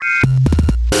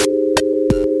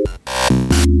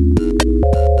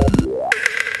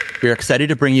We are excited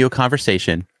to bring you a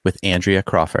conversation with Andrea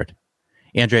Crawford.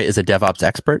 Andrea is a DevOps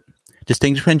expert,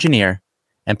 distinguished engineer,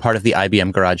 and part of the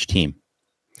IBM Garage team.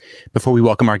 Before we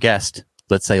welcome our guest,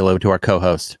 let's say hello to our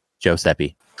co-host, Joe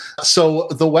Seppi. So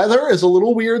the weather is a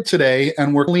little weird today,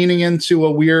 and we're leaning into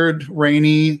a weird,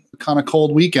 rainy, kind of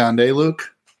cold weekend, eh,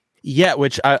 Luke? Yeah,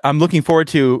 which I'm looking forward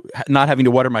to, not having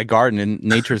to water my garden, and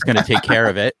nature's going to take care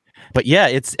of it. But yeah,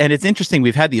 it's interesting.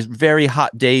 We've had these very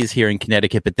hot days here in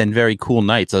Connecticut, but then very cool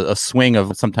nights, a swing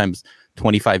of sometimes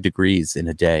 25 degrees in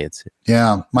a day.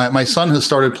 Yeah, my son has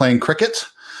started playing cricket,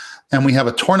 and we have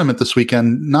a tournament this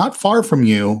weekend, not far from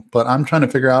you, but I'm trying to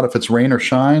figure out if it's rain or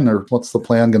shine or what's the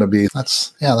plan going to be.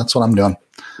 That's what I'm doing.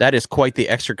 That is quite the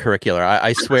extracurricular.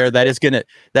 I swear that is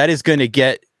gonna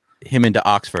get him into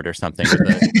Oxford or something.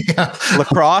 Yeah.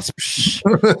 Lacrosse,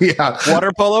 yeah.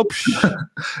 Water polo,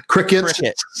 cricket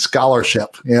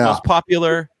scholarship. Yeah, most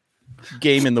popular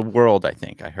game in the world. I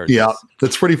think I heard. Yeah,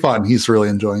 it's pretty fun. He's really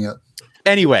enjoying it.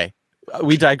 Anyway,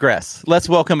 we digress. Let's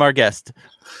welcome our guest.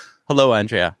 Hello,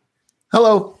 Andrea.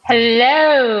 Hello.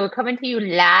 Hello. Coming to you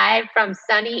live from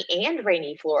sunny and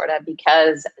rainy Florida,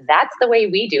 because that's the way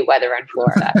we do weather in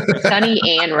Florida. Sunny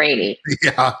and rainy.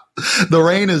 Yeah. The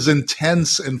rain is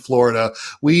intense in Florida.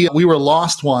 We were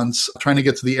lost once trying to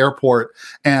get to the airport,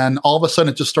 and all of a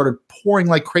sudden it just started pouring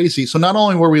like crazy. So not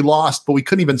only were we lost, but we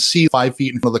couldn't even see 5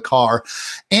 feet in front of the car.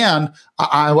 And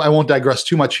I won't digress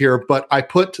too much here, but I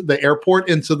put the airport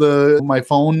into my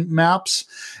phone maps,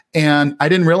 and I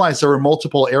didn't realize there were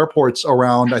multiple airports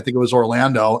around. I think it was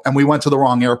Orlando, and we went to the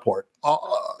wrong airport.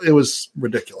 It was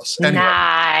ridiculous. Anyway.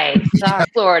 Nice.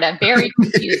 Florida, very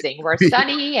confusing. We're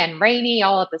sunny and rainy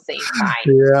all at the same time.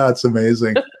 Yeah, it's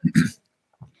amazing.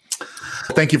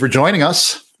 Thank you for joining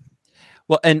us.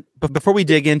 Well, and before we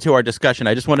dig into our discussion,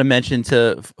 I just want to mention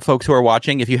to folks who are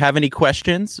watching, if you have any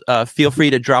questions, feel free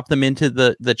to drop them into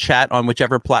the chat on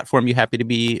whichever platform you happen to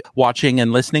be watching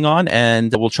and listening on,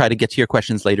 and we'll try to get to your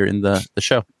questions later in the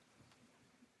show.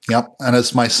 Yep. And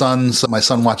as my son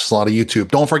watches a lot of YouTube.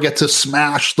 Don't forget to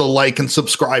smash the like and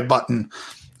subscribe button.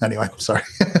 Anyway, sorry.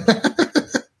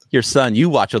 Your son, you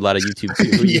watch a lot of YouTube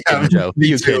too. Who you kidding, Joe?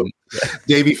 Me too.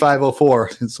 Davey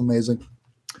 504. It's amazing.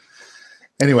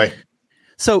 Anyway.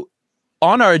 So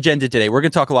on our agenda today, we're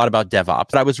going to talk a lot about DevOps.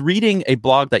 But I was reading a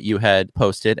blog that you had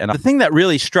posted, and the thing that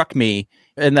really struck me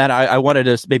and that I wanted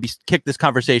to maybe kick this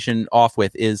conversation off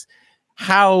with is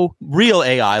how real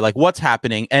AI, like what's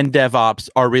happening, and DevOps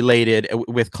are related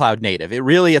with cloud native. It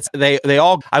really, they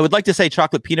all, I would like to say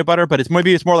chocolate peanut butter, but it's more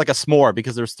like a s'more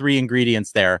because there's 3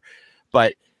 ingredients there.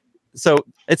 But so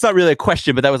it's not really a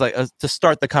question, but that was like to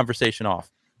start the conversation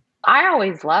off. I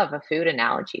always love a food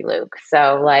analogy, Luke.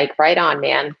 So like, right on,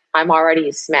 man. I'm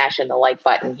already smashing the like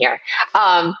button here.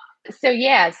 So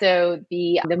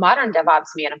the modern DevOps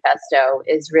manifesto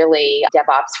is really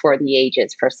DevOps for the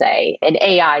ages, per se, and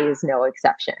AI is no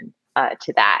exception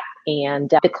to that. And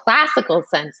the classical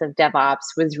sense of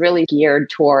DevOps was really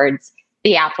geared towards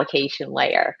the application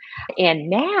layer. And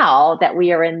now that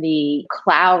we are in the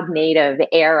cloud native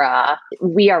era,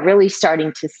 we are really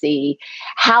starting to see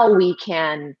how we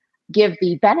can give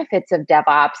the benefits of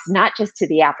DevOps, not just to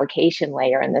the application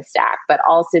layer in the stack, but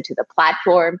also to the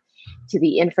platform, to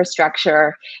the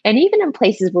infrastructure, and even in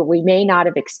places where we may not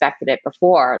have expected it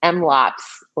before, MLOps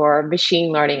or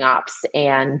machine learning ops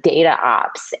and data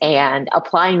ops, and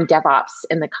applying DevOps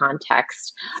in the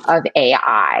context of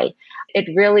AI. It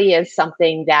really is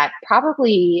something that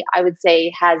probably, I would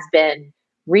say, has been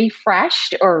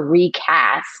refreshed or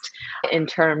recast in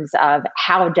terms of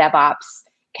how DevOps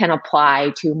can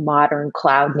apply to modern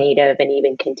cloud native and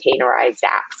even containerized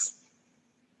apps.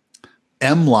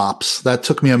 MLOps, that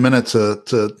took me a minute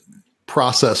to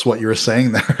process what you were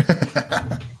saying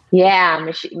there. Yeah,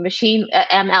 machine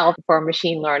ML for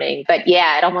machine learning. But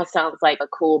yeah, it almost sounds like a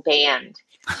cool band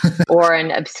or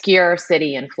an obscure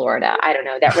city in Florida. I don't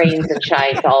know, that rains and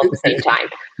shines all at the same time.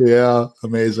 Yeah,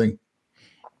 amazing.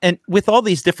 And with all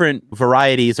these different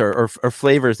varieties or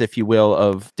flavors, if you will,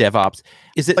 of DevOps,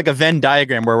 is it like a Venn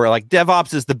diagram where we're like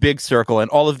DevOps is the big circle and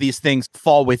all of these things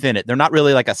fall within it? They're not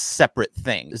really like a separate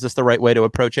thing. Is this the right way to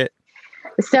approach it?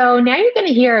 So now you're going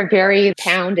to hear a very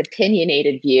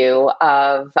opinionated view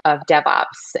of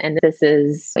DevOps. And this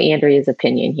is Andrea's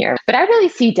opinion here. But I really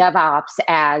see DevOps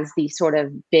as the sort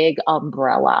of big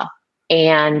umbrella.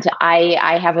 And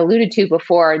I have alluded to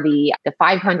before the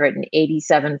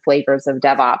 587 flavors of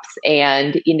DevOps,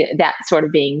 and that sort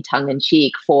of being tongue in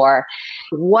cheek for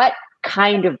what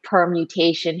kind of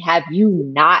permutation have you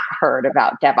not heard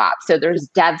about DevOps? So there's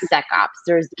DevSecOps,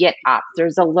 there's GitOps,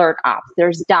 there's AlertOps,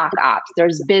 there's DocOps,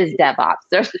 there's BizDevOps,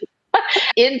 there's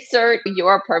insert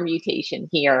your permutation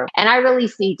here. And I really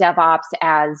see DevOps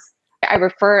as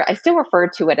I still refer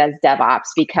to it as DevOps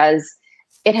because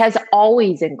it has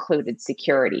always included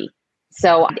security.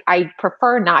 So I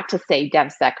prefer not to say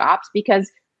DevSecOps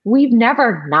because we've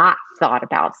never not thought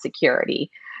about security.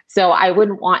 So I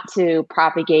wouldn't want to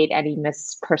propagate any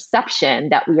misperception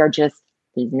that we are just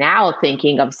now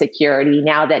thinking of security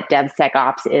now that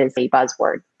DevSecOps is a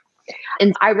buzzword.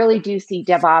 And I really do see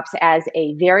DevOps as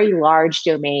a very large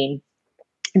domain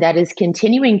that is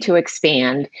continuing to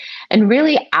expand. And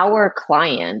really, our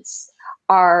clients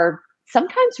are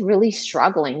sometimes really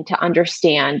struggling to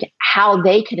understand how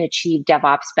they can achieve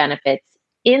DevOps benefits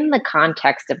in the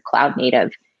context of cloud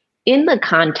native, in the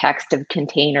context of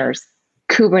containers,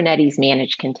 Kubernetes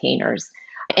managed containers,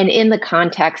 and in the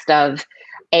context of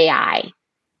AI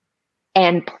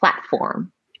and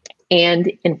platform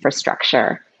and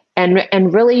infrastructure,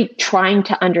 and really trying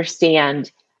to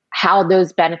understand how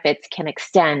those benefits can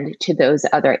extend to those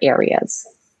other areas.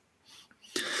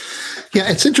 Yeah,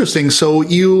 it's interesting. So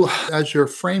you, as you're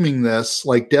framing this,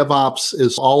 like DevOps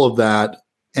is all of that.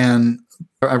 And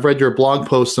I've read your blog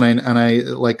post and I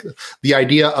like the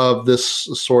idea of this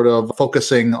sort of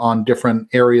focusing on different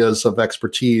areas of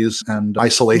expertise and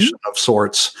isolation of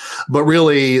sorts. But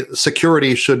really,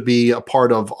 security should be a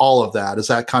part of all of that. Is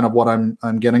that kind of what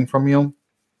I'm getting from you?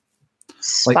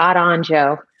 Spot on,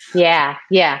 Joe. Yeah,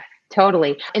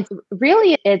 totally. And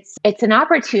really, it's an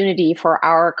opportunity for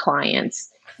our clients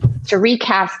to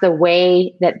recast the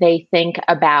way that they think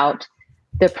about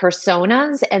the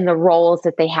personas and the roles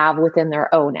that they have within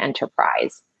their own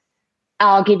enterprise.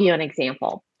 I'll give you an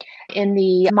example. In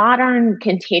the modern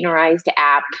containerized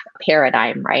app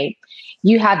paradigm, right,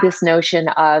 you have this notion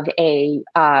of a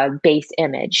base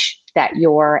image that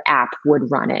your app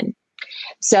would run in.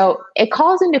 So it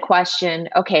calls into question,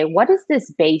 okay, what is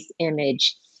this base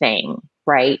image thing,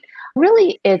 right?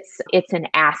 Really, it's an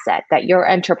asset that your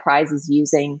enterprise is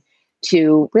using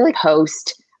to really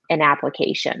host an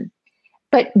application.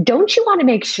 But don't you want to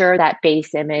make sure that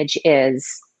base image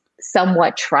is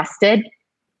somewhat trusted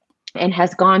and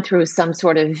has gone through some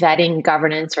sort of vetting,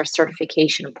 governance, or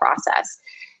certification process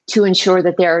to ensure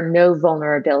that there are no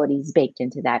vulnerabilities baked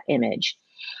into that image?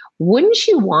 Wouldn't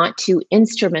you want to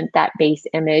instrument that base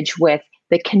image with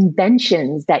the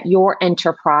conventions that your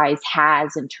enterprise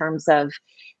has in terms of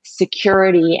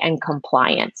security and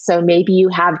compliance? So maybe you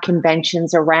have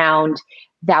conventions around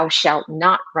thou shalt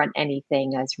not run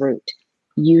anything as root.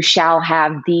 You shall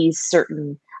have these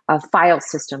certain file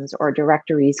systems or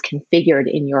directories configured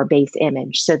in your base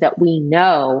image so that we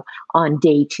know on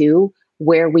day 2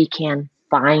 where we can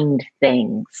find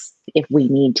things if we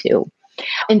need to.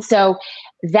 And so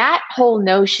that whole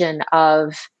notion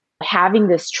of having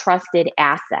this trusted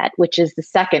asset, which is the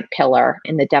second pillar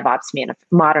in the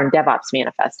modern DevOps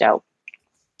manifesto,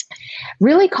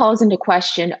 really calls into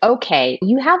question, okay,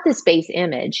 you have this base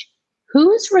image.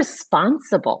 Who's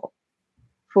responsible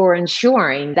for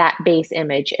ensuring that base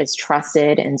image is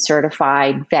trusted and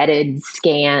certified, vetted,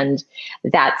 scanned,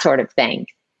 that sort of thing?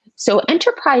 So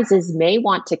enterprises may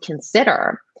want to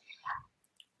consider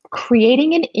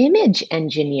creating an image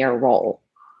engineer role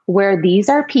where these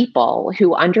are people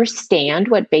who understand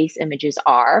what base images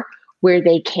are, where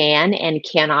they can and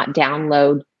cannot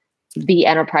download the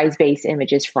enterprise base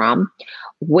images from,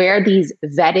 where these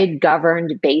vetted,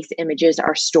 governed base images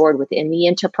are stored within the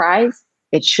enterprise.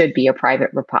 It should be a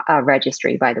private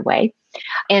registry, by the way.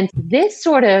 And this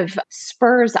sort of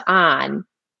spurs on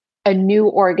a new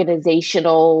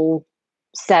organizational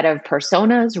set of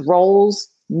personas, roles,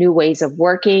 new ways of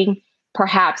working,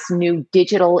 perhaps new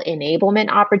digital enablement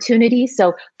opportunities.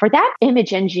 So for that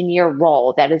image engineer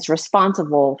role that is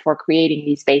responsible for creating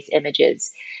these base images,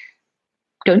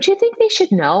 don't you think they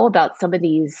should know about some of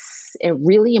these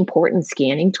really important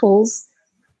scanning tools?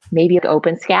 Maybe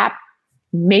OpenSCAP.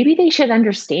 Maybe they should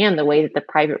understand the way that the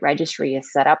private registry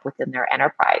is set up within their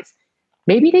enterprise.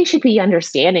 Maybe they should be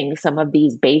understanding some of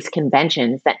these base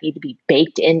conventions that need to be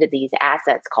baked into these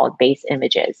assets called base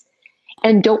images.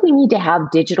 And don't we need to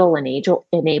have digital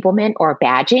enablement or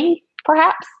badging,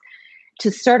 perhaps,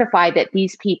 to certify that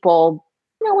these people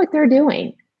know what they're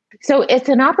doing? So it's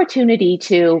an opportunity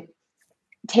to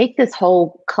take this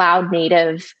whole cloud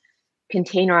native,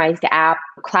 containerized app,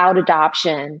 cloud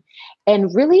adoption,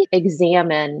 and really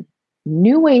examine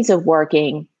new ways of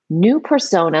working, new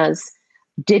personas,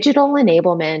 digital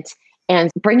enablement, and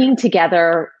bringing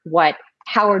together what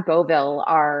Howard Boville,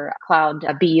 our cloud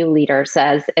BU leader,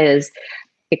 says is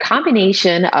a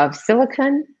combination of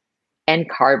silicon and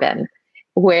carbon,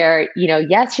 where,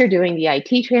 yes, you're doing the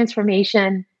IT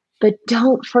transformation, but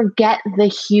don't forget the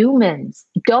humans.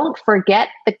 Don't forget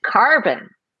the carbon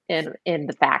in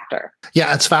the factor.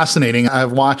 Yeah, it's fascinating.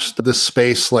 I've watched this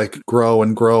space like grow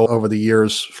and grow over the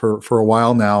years for a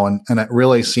while now. And it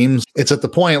really seems it's at the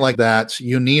point like that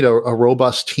you need a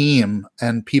robust team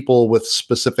and people with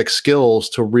specific skills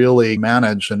to really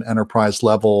manage an enterprise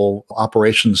level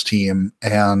operations team.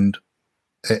 And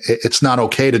it's not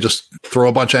okay to just throw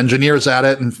a bunch of engineers at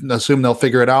it and assume they'll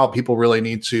figure it out. People really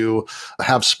need to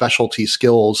have specialty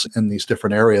skills in these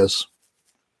different areas.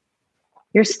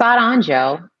 You're spot on,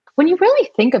 Joe. When you really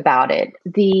think about it,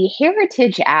 the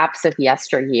heritage apps of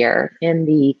yesteryear in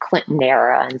the Clinton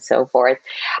era and so forth,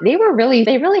 they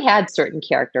really had certain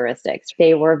characteristics.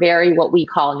 They were very what we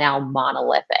call now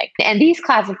monolithic. And these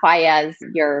classify as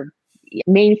your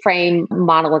mainframe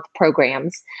monolith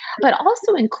programs, but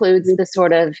also includes the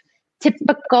sort of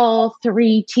typical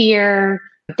 3-tier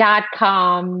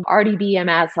 .com,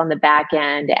 RDBMS on the back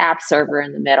end, app server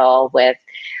in the middle with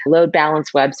load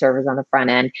balance web servers on the front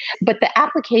end. But the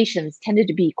applications tended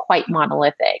to be quite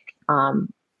monolithic,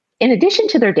 in addition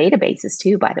to their databases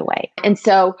too, by the way. And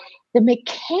so the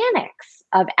mechanics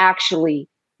of actually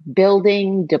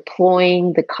building,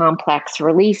 deploying the complex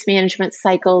release management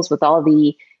cycles with all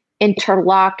the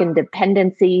interlock and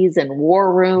dependencies and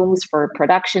war rooms for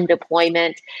production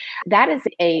deployment, that is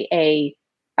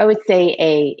I would say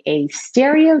a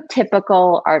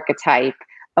stereotypical archetype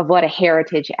of what a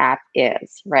heritage app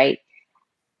is, right?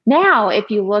 Now, if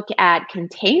you look at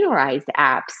containerized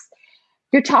apps,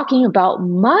 you're talking about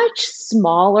much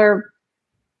smaller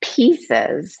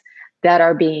pieces that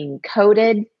are being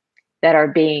coded, that are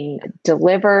being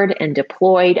delivered and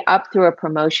deployed up through a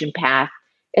promotion path.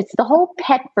 It's the whole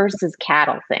pet versus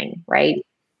cattle thing, right?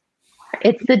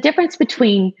 It's the difference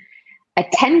between a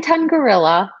 10-ton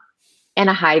gorilla and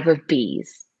a hive of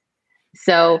bees.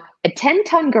 So a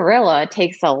 10-ton gorilla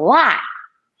takes a lot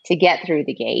to get through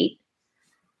the gate.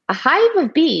 A hive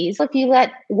of bees, if you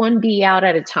let one bee out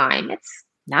at a time, it's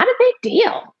not a big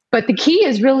deal. But the key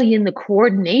is really in the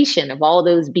coordination of all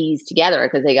those bees together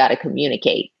because they got to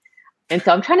communicate. And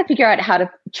so I'm trying to figure out how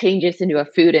to change this into a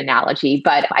food analogy,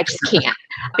 but I just can't.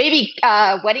 Maybe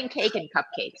wedding cake and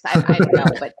cupcakes. I don't know,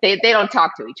 but they don't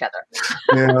talk to each other.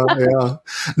 Yeah.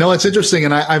 No, it's interesting.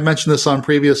 And I've mentioned this on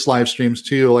previous live streams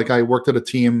too. Like I worked at a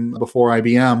team before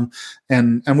IBM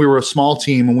and we were a small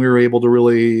team and we were able to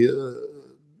really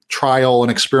trial and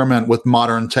experiment with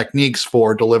modern techniques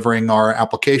for delivering our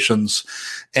applications.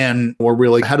 And we're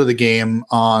really ahead of the game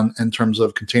in terms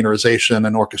of containerization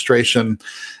and orchestration.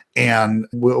 And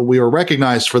we were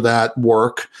recognized for that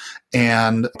work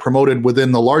and promoted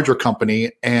within the larger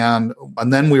company. And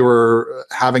then we were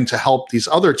having to help these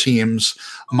other teams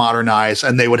modernize,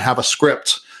 and they would have a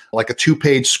script, like a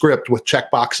 2-page script with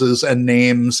checkboxes and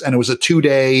names. And it was a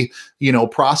 2-day,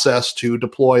 process to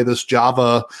deploy this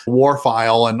Java war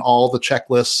file, and all the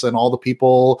checklists and all the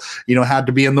people, had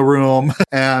to be in the room.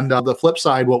 And the flip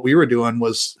side, what we were doing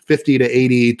was 50 to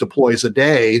 80 deploys a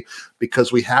day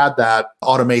because we had that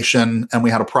automation and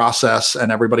we had a process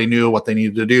and everybody knew what they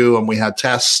needed to do. And we had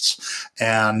tests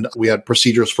and we had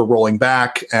procedures for rolling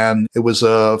back, and it was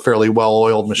a fairly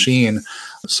well-oiled machine.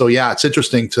 So yeah, it's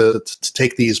interesting to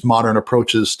take these modern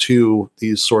approaches to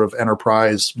these sort of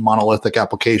enterprise monolithic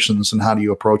applications, and how do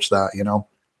you approach that,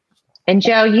 And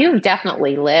Joe, you've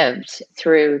definitely lived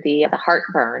through the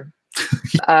heartburn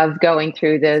of going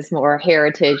through those more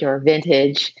heritage or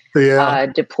vintage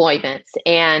deployments.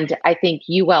 And I think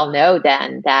you well know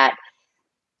then that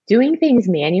doing things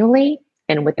manually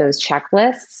and with those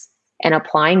checklists and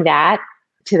applying that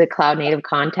to the cloud native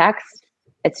context,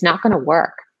 it's not going to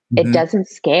work. It doesn't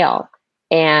scale.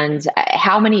 And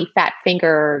how many fat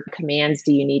finger commands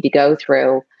do you need to go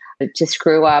through to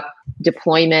screw up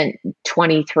deployment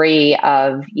 23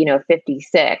 of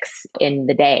 56 in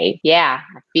the day? Yeah,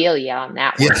 I feel you on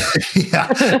that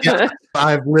one. Yeah.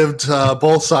 I've lived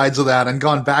both sides of that and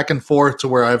gone back and forth to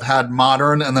where I've had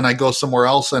modern and then I go somewhere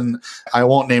else, and I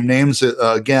won't name names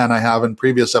again. I have in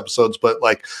previous episodes, but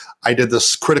like I did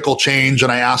this critical change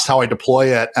and I asked how I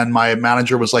deploy it, and my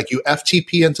manager was like, "You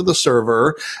FTP into the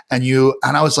server," and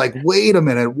I was like, "Wait a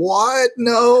minute, what?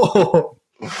 No."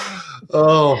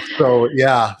 Oh, so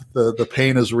yeah, the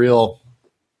pain is real.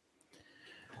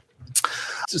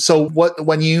 So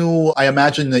I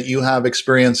imagine that you have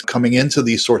experience coming into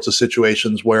these sorts of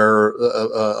situations where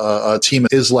a team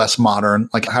is less modern.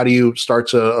 Like, how do you start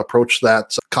to approach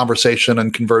that conversation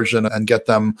and conversion and get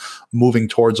them moving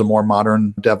towards a more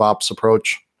modern DevOps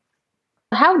approach?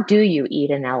 How do you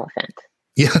eat an elephant?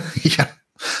 Yeah.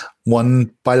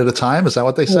 One bite at a time. Is that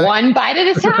what they say? One bite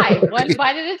at a time. One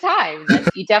bite at a time.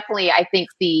 You definitely, I think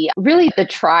the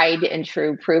tried and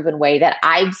true proven way that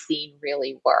I've seen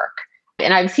really work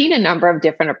And I've seen a number of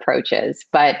different approaches,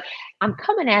 but I'm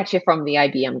coming at you from the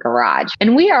IBM Garage.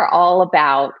 And we are all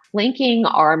about linking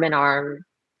arm in arm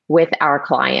with our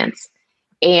clients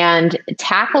and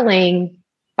tackling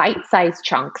bite-sized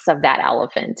chunks of that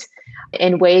elephant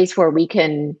in ways where we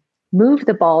can move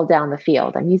the ball down the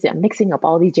field. I'm mixing up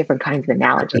all these different kinds of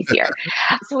analogies here.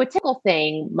 So a typical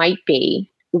thing might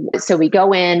be, so we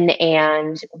go in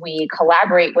and we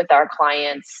collaborate with our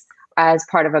clients as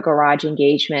part of a garage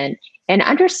engagement and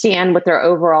understand what their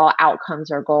overall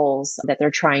outcomes or goals that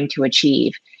they're trying to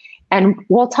achieve. And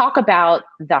we'll talk about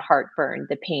the heartburn,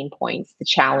 the pain points, the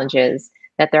challenges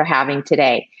that they're having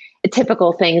today. The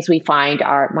typical things we find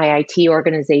are my IT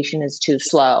organization is too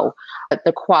slow.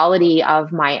 The quality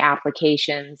of my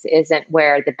applications isn't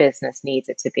where the business needs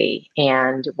it to be.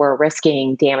 And we're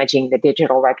risking damaging the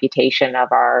digital reputation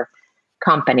of our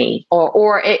company.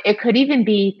 Or it could even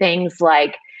be things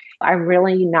like, I'm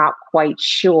really not quite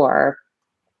sure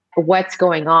what's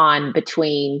going on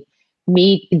between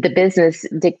me, the business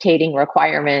dictating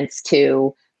requirements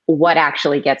to what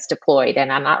actually gets deployed.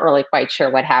 And I'm not really quite sure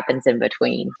what happens in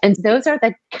between. And those are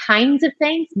the kinds of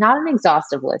things, not an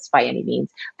exhaustive list by any means.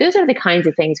 Those are the kinds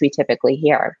of things we typically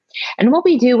hear. And what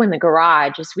we do in the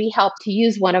garage is we help, to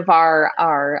use one of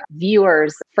our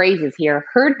viewers' phrases here,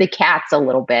 herd the cats a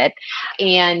little bit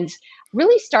and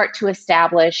really start to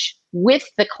establish with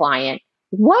the client,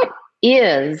 what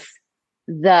is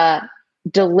the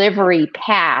delivery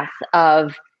path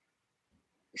of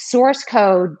source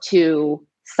code to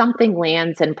something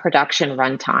lands in production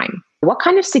runtime? What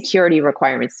kind of security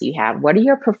requirements do you have? What are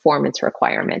your performance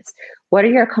requirements? What are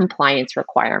your compliance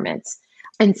requirements?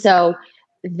 And so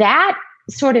that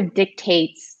sort of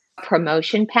dictates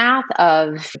promotion path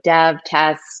of dev,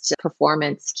 test,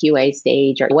 performance, QA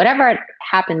stage, or whatever it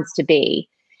happens to be.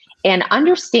 And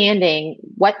understanding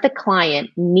what the client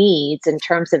needs in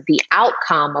terms of the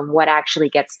outcome of what actually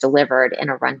gets delivered in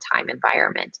a runtime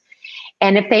environment.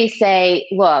 And if they say,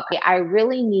 look, I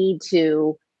really need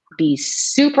to be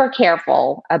super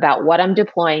careful about what I'm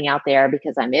deploying out there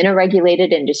because I'm in a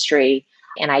regulated industry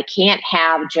and I can't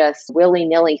have just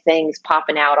willy-nilly things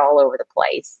popping out all over the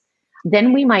place,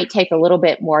 then we might take a little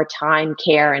bit more time,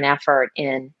 care, and effort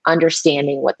in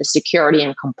understanding what the security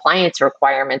and compliance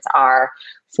requirements are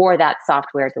for that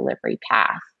software delivery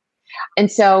path.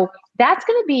 And so that's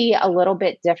going to be a little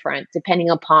bit different depending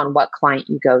upon what client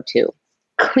you go to.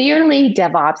 Clearly,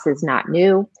 DevOps is not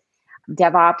new.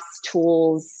 DevOps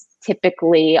tools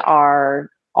typically are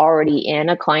already in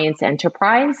a client's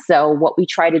enterprise. So what we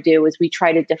try to do is we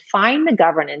try to define the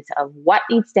governance of what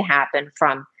needs to happen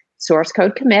from source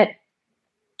code commit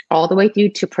all the way through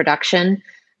to production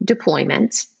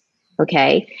deployment.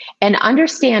 Okay. And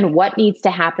understand what needs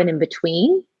to happen in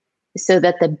between so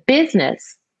that the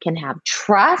business can have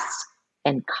trust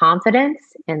and confidence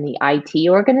in the IT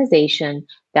organization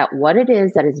that what it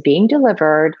is that is being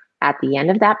delivered at the end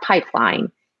of that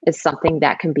pipeline is something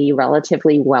that can be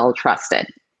relatively well trusted.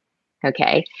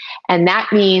 Okay. And that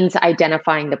means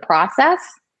identifying the process,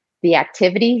 the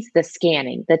activities, the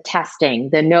scanning, the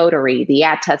testing, the notary, the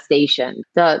attestation,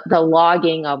 the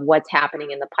logging of what's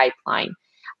happening in the pipeline.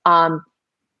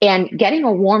 And getting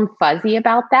a warm fuzzy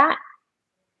about that,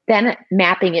 then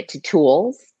mapping it to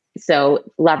tools. So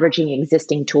leveraging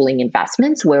existing tooling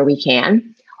investments where we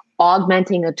can,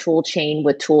 augmenting a tool chain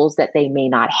with tools that they may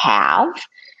not have.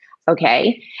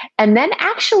 Okay. And then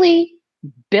actually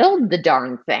build the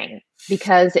darn thing,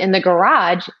 because in the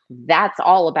garage, that's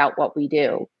all about what we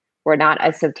do. We're not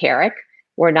esoteric.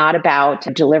 We're not about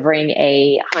delivering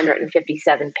a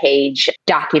 157-page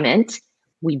document.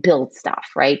 We build stuff,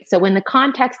 right? So in the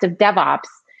context of DevOps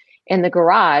in the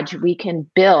garage, we can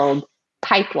build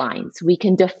pipelines. We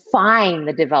can define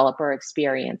the developer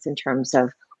experience in terms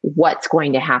of what's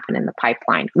going to happen in the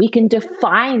pipeline. We can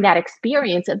define that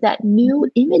experience of that new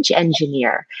image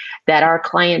engineer that our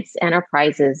clients'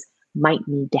 enterprises might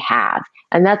need to have.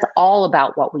 And that's all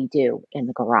about what we do in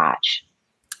the garage.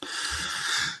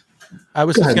 I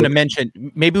was just going to mention,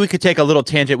 maybe we could take a little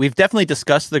tangent. We've definitely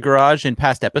discussed the garage in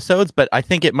past episodes, but I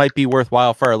think it might be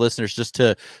worthwhile for our listeners just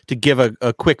to give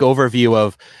a quick overview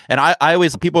of, and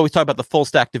people always talk about the full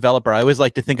stack developer. I always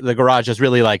like to think of the garage as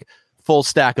really like full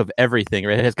stack of everything,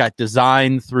 right? It has got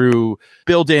design through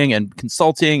building and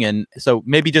consulting. And so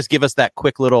maybe just give us that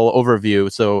quick little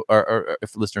overview. So or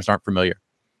if listeners aren't familiar.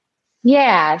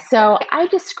 Yeah. So I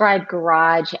describe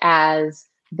garage as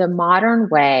the modern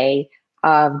way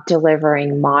of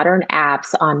delivering modern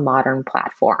apps on modern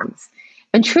platforms.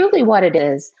 And truly what it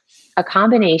is, a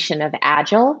combination of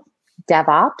agile,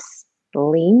 DevOps,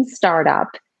 lean startup,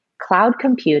 cloud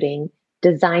computing,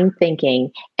 design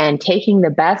thinking and taking the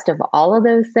best of all of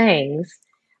those things,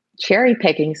 cherry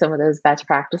picking some of those best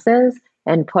practices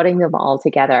and putting them all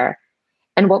together.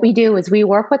 And what we do is we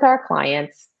work with our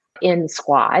clients in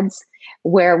squads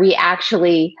where we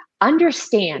actually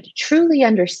truly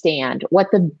understand what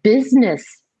the business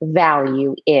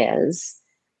value is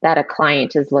that a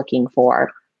client is looking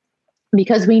for.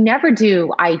 Because we never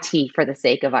do IT for the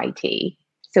sake of IT.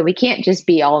 So we can't just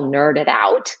be all nerded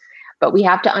out, but we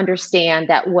have to understand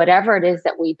that whatever it is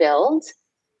that we build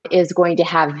is going to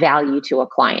have value to a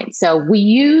client. So we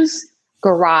use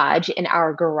Garage in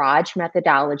our Garage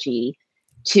methodology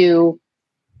to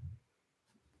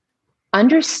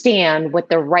understand what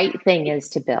the right thing is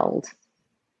to build.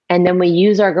 And then we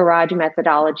use our Garage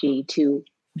methodology to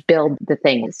build the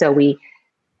thing. So we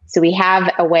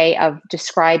have a way of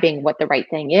describing what the right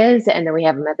thing is, and then we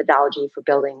have a methodology for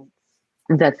building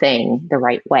the thing the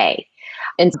right way.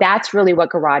 And that's really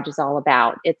what Garage is all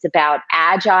about. It's about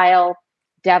agile,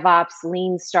 DevOps,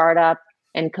 lean startup,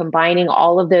 and combining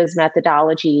all of those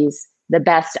methodologies, the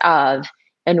best of,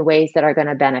 in ways that are going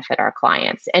to benefit our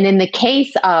clients. And in the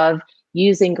case of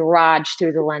using Garage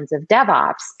through the lens of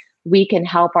DevOps, we can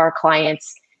help our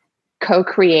clients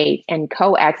co-create and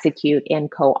co-execute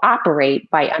and co-operate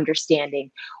by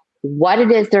understanding what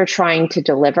it is they're trying to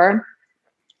deliver,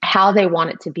 how they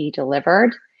want it to be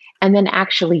delivered, and then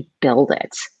actually build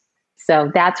it.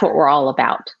 So that's what we're all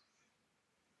about.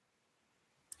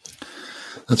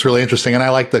 That's really interesting. And I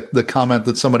like the comment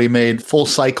that somebody made, full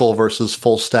cycle versus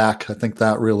full stack. I think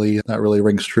that really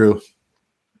rings true.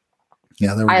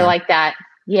 Yeah, there we go. Like that.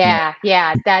 Yeah.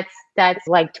 That's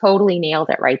like totally nailed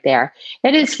it right there.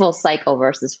 It is full cycle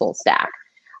versus full stack,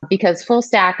 because full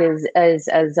stack is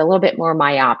a little bit more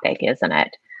myopic, isn't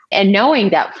it? And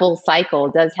knowing that full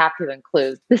cycle does have to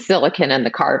include the silicon and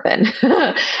the carbon.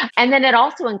 And then it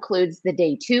also includes the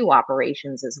day two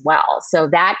operations as well. So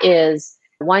that is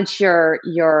once your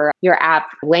app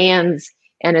lands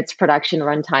in its production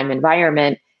runtime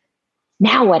environment,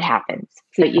 now what happens?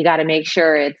 So you got to make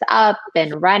sure it's up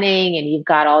and running, and you've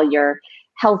got all your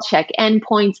health check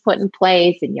endpoints put in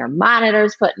place and your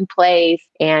monitors put in place.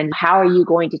 And how are you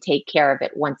going to take care of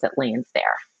it once it lands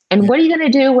there? And what are you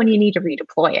going to do when you need to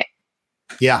redeploy it?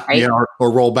 Yeah, right? Yeah,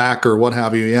 or roll back or what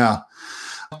have you. Yeah.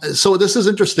 So this is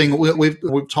interesting.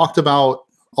 We've talked about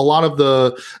a lot of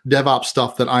the DevOps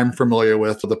stuff that I'm familiar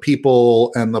with, the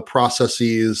people and the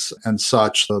processes and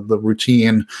such, the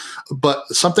routine. But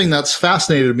something that's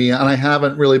fascinated me and I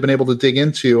haven't really been able to dig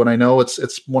into, and I know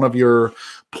it's one of your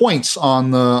points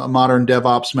on the Modern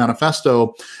DevOps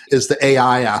Manifesto, is the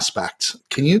AI aspect.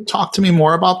 Can you talk to me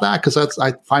more about that? Because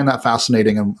I find that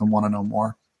fascinating and want to know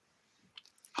more.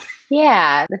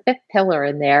 Yeah, the fifth pillar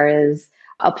in there is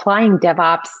applying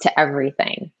DevOps to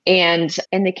everything. And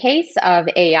in the case of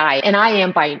AI, and I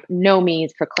am by no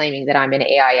means proclaiming that I'm an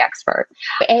AI expert,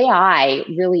 AI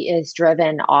really is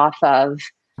driven off of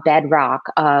bedrock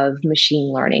of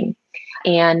machine learning.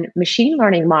 And machine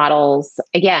learning models,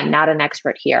 again, not an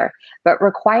expert here, but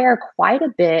require quite a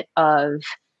bit of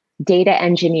data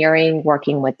engineering,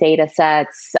 working with data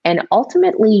sets, and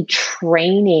ultimately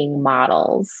training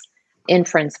models,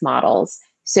 inference models,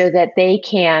 so that they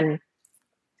can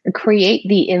create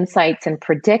the insights and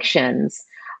predictions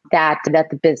that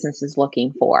the business is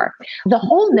looking for. The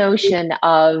whole notion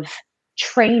of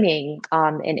training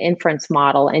an inference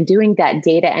model and doing that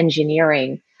data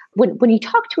engineering, when you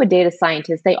talk to a data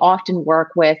scientist, they often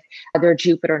work with their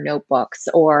Jupyter notebooks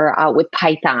or with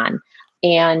Python.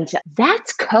 And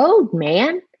that's code,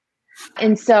 man.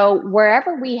 And so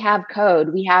wherever we have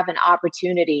code, we have an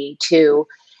opportunity to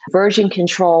version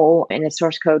control in a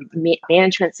source code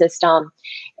management system.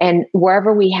 And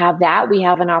wherever we have that, we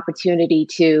have an opportunity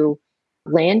to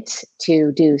lint,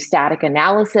 to do static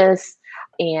analysis,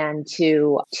 and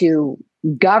to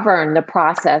govern the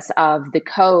process of the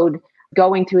code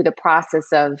going through the process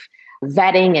of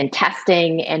vetting and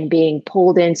testing and being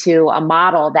pulled into a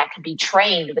model that can be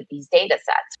trained with these data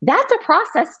sets. That's a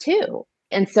process too.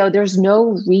 And so there's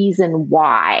no reason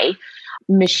why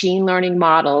machine learning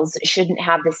models shouldn't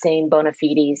have the same bona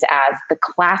fides as the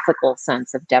classical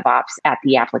sense of DevOps at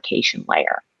the application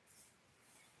layer.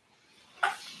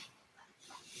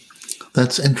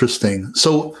 That's interesting.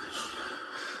 So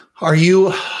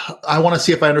I want to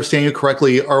see if I understand you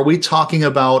correctly. Are we talking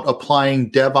about applying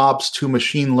DevOps to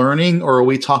machine learning, or are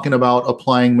we talking about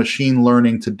applying machine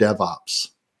learning to DevOps?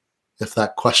 If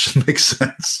that question makes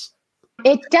sense.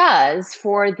 It does.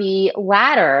 For the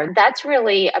latter, that's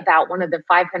really about one of the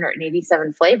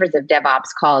 587 flavors of DevOps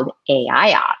called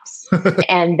AIOps.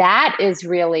 And that is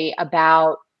really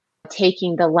about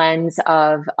taking the lens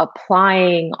of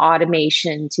applying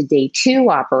automation to day two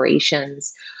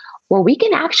operations, where we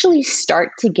can actually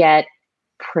start to get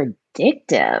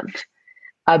predictive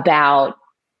about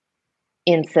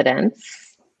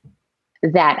incidents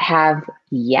that have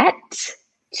yet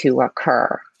to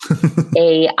occur.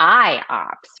 AI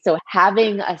ops. So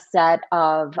having a set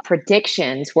of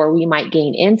predictions where we might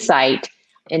gain insight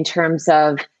in terms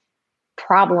of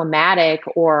problematic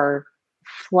or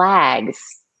flags,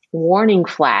 warning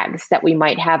flags that we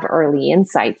might have early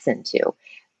insights into.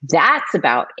 That's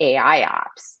about AI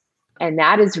ops. And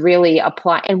that is really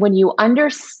apply. And when you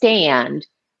understand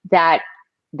that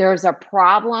there's a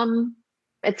problem,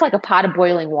 it's like a pot of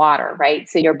boiling water, right?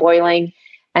 So you're boiling,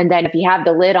 and then if you have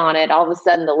the lid on it, all of a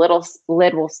sudden the little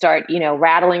lid will start,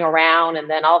 rattling around, and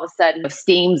then all of a sudden the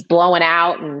steam's blowing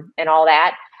out and all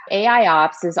that. AI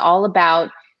ops is all about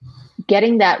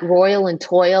getting that roil and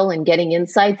toil and getting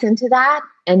insights into that,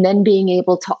 and then being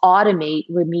able to automate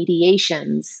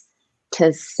remediations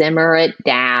to simmer it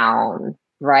down,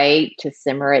 right? To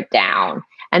simmer it down.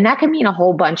 And that can mean a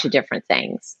whole bunch of different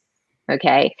things.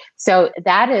 Okay. So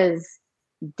that is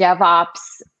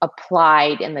DevOps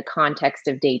applied in the context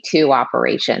of day two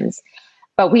operations.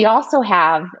 But we also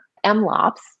have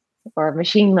MLOps, or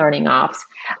machine learning ops,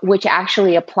 which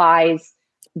actually applies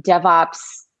DevOps,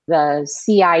 the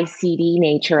CI/CD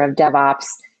nature of DevOps,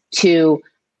 to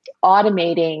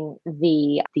automating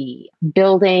the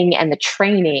building and the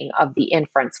training of the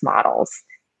inference models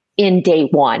in day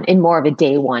one, in more of a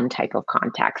day one type of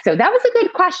context. So that was a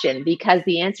good question, because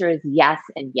the answer is yes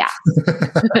and yes.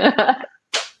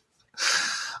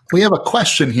 We have a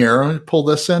question here. Let me pull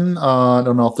this in. I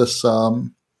don't know if this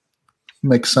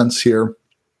makes sense here.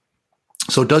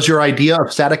 So does your idea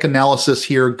of static analysis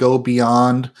here go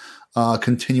beyond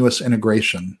continuous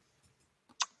integration?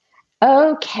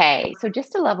 Okay, so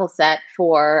just to level set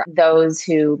for those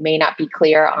who may not be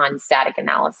clear on static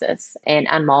analysis, and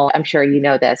Anmol, I'm sure you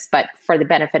know this, but for the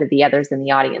benefit of the others in the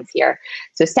audience here.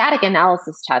 So static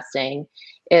analysis testing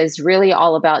is really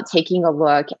all about taking a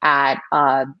look at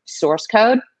source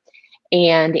code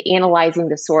and analyzing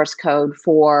the source code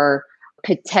for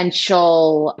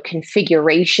potential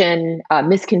configuration,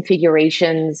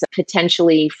 misconfigurations,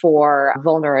 potentially for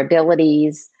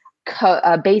vulnerabilities,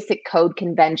 basic code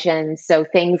conventions. So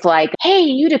things like, hey,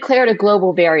 you declared a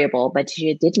global variable, but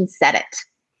you didn't set it,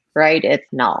 right? It's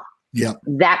null. Yeah.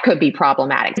 That could be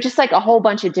problematic. Just like a whole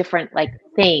bunch of different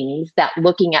things that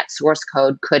looking at source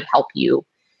code could help you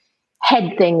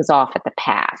head things off at the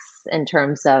pass in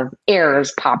terms of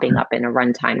errors popping up in a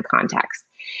runtime context.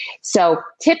 So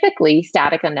typically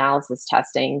static analysis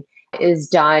testing is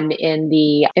done in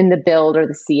the build or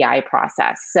the CI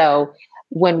process. So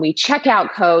when we check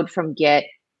out code from Git,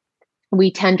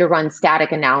 we tend to run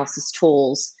static analysis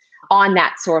tools on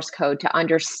that source code to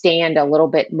understand a little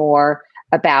bit more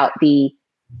about the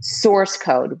source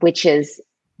code, which is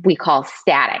we call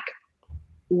static.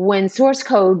 When source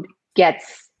code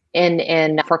gets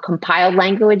in for compiled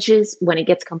languages, when it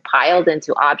gets compiled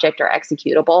into object or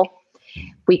executable,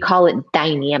 we call it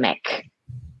dynamic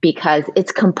because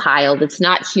it's compiled. It's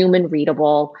not human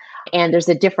readable. And there's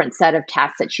a different set of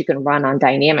tests that you can run on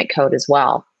dynamic code as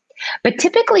well. But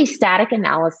typically static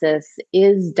analysis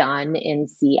is done in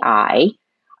CI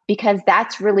because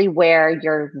that's really where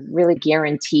you're really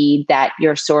guaranteed that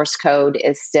your source code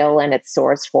is still in its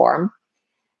source form.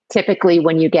 Typically,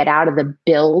 when you get out of the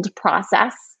build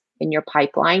process in your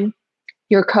pipeline,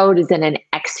 your code is in an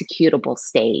executable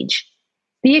stage.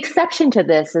 The exception to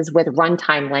this is with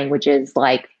runtime languages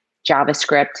like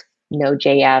JavaScript,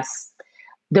 Node.js.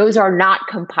 Those are not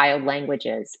compiled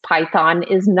languages. Python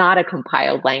is not a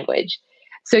compiled language.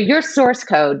 So your source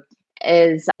code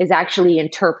is actually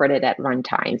interpreted at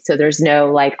runtime. So there's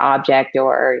no object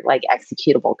or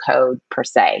executable code per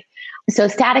se. So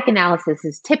static analysis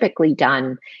is typically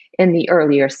done in the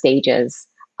earlier stages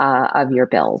of your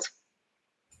build.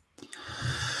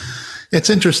 It's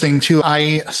interesting too.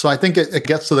 I think it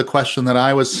gets to the question that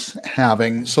I was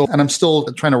having. And I'm still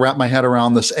trying to wrap my head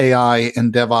around this AI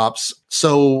and DevOps.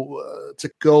 So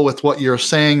to go with what you're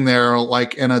saying there,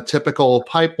 like in a typical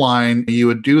pipeline, you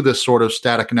would do this sort of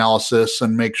static analysis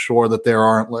and make sure that there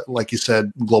aren't, like you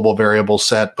said, global variables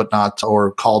set but not,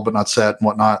 or called but not set and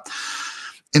whatnot.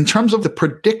 In terms of the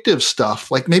predictive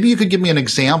stuff, maybe you could give me an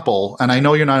example. And I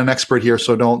know you're not an expert here,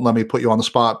 so don't let me put you on the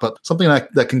spot, but something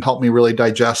that can help me really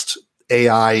digest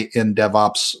AI in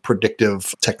DevOps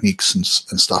predictive techniques and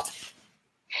stuff.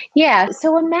 Yeah.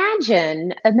 So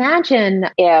imagine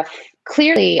if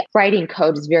clearly writing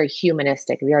code is very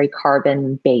humanistic, very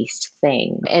carbon-based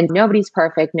thing. And nobody's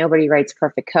perfect. Nobody writes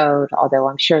perfect code, although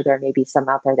I'm sure there may be some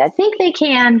out there that think they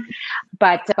can.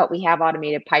 But we have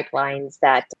automated pipelines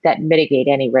that mitigate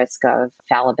any risk of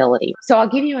fallibility. So I'll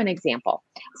give you an example.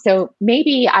 So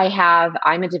maybe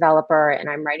I'm a developer and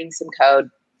I'm writing some code,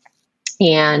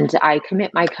 and I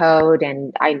commit my code,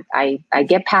 and I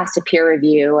get past a peer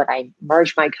review, and I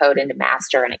merge my code into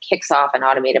master, and it kicks off an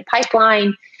automated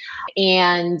pipeline.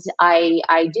 And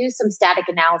I do some static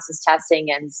analysis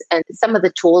testing, and some of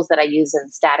the tools that I use in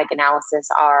static analysis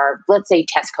are, let's say,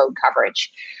 test code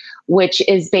coverage, which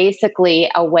is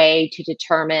basically a way to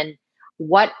determine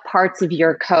what parts of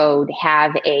your code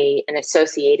have an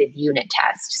associated unit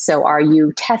test. So are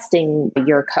you testing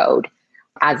your code?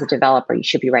 As a developer, you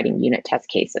should be writing unit test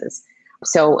cases.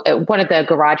 So one of the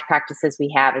garage practices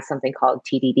we have is something called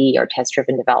TDD, or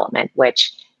test-driven development,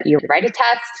 which you write a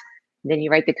test, then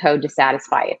you write the code to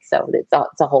satisfy it. So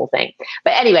it's a whole thing.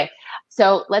 But anyway,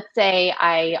 so let's say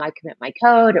I commit my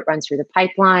code, it runs through the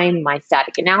pipeline, my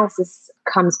static analysis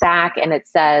comes back, and it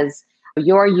says,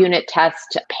 your unit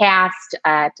test passed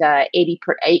at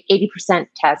 80%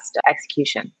 test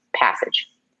execution passage.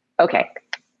 Okay,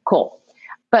 cool.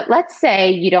 But let's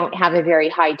say you don't have a very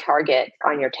high target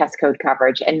on your test code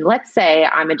coverage. And let's say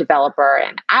I'm a developer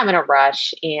and I'm in a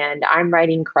rush and I'm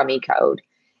writing crummy code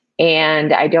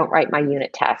and I don't write my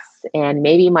unit tests. And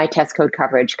maybe my test code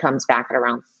coverage comes back at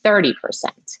around 30%,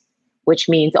 which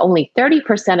means only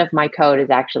 30% of my code is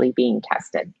actually being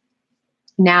tested.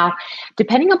 Now,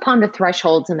 depending upon the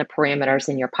thresholds and the parameters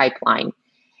in your pipeline,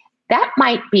 that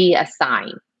might be a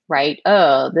sign, right?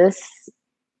 Oh, this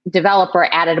developer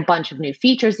added a bunch of new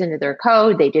features into their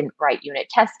code. They didn't write unit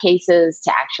test cases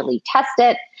to actually test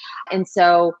it. And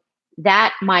so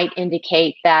that might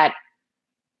indicate that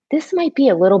this might be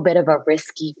a little bit of a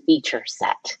risky feature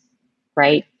set,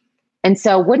 right? And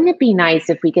so wouldn't it be nice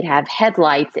if we could have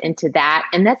headlights into that?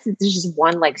 And that's just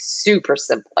one like super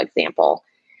simple example.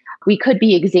 We could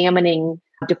be examining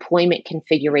deployment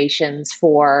configurations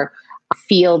for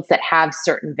fields that have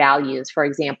certain values. For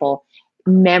example,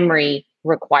 memory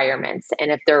requirements.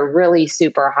 And if they're really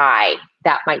super high,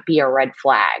 that might be a red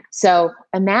flag. So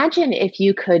imagine if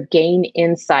you could gain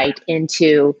insight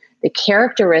into the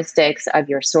characteristics of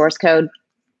your source code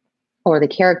or the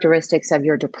characteristics of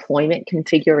your deployment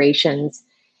configurations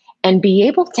and be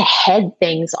able to head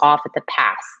things off at the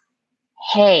pass.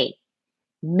 Hey,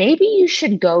 maybe you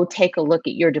should go take a look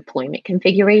at your deployment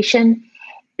configuration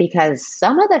because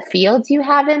some of the fields you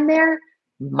have in there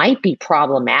might be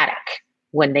problematic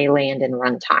when they land in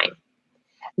runtime.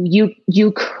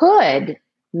 You could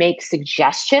make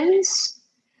suggestions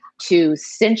to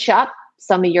cinch up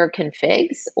some of your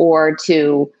configs or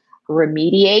to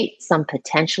remediate some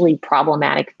potentially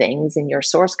problematic things in your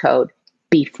source code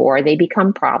before they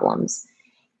become problems.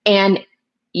 And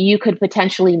you could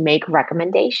potentially make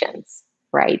recommendations,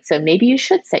 right? So maybe you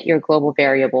should set your global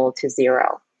variable to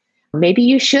 0. Maybe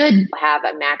you should have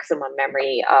a maximum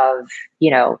memory of,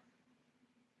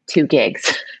 2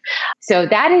 gigs. So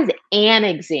that is an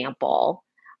example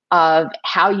of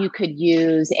how you could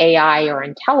use AI or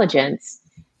intelligence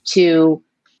to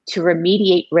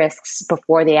remediate risks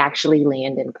before they actually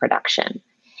land in production.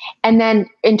 And then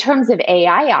in terms of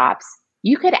AI ops,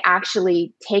 you could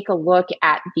actually take a look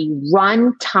at the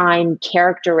runtime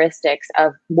characteristics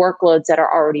of workloads that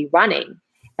are already running.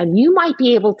 And you might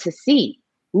be able to see,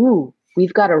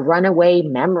 we've got a runaway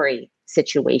memory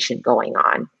situation going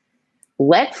on.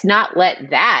 Let's not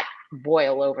let that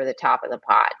boil over the top of the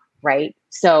pot, right?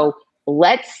 So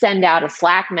let's send out a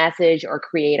Slack message or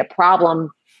create a problem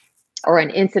or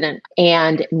an incident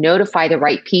and notify the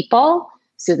right people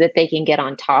so that they can get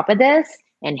on top of this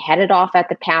and head it off at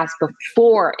the pass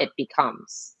before it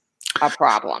becomes a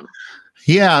problem.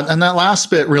 Yeah, and that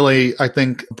last bit really, I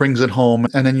think, brings it home.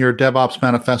 And in your DevOps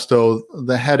manifesto,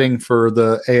 the heading for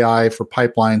the AI for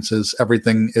pipelines is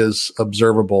everything is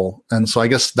observable. And so I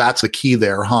guess that's the key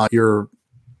there, huh?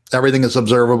 Everything is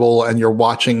observable and you're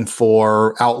watching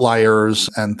for outliers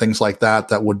and things like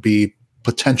that would be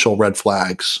potential red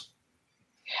flags.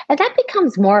 And that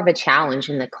becomes more of a challenge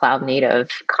in the cloud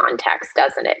native context,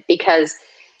 doesn't it? Because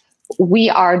we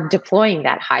are deploying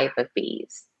that hive of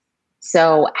bees.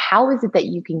 So how is it that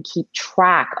you can keep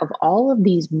track of all of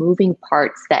these moving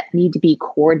parts that need to be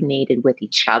coordinated with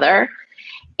each other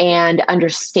and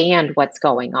understand what's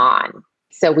going on?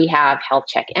 So we have health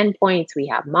check endpoints, we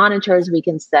have monitors we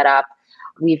can set up.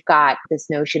 We've got this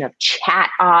notion of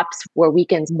chat ops where we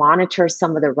can monitor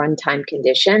some of the runtime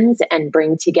conditions and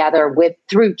bring together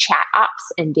through chat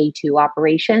ops and day 2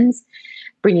 operations,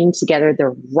 bringing together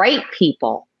the right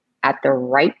people at the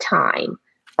right time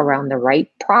around the right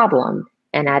problem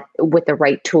and with the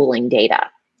right tooling data.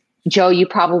 Joe, you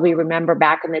probably remember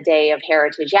back in the day of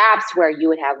heritage apps where you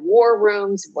would have war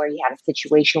rooms, where you had a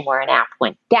situation where an app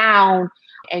went down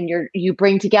and you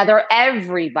bring together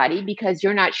everybody because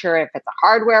you're not sure if it's a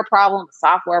hardware problem, a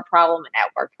software problem, a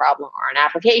network problem, or an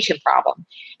application problem.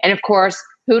 And of course,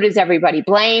 who does everybody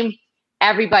blame?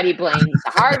 Everybody blames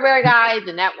the hardware guy,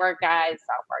 the network guy, the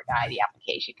software guy, the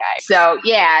application guy. So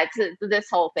yeah, it's this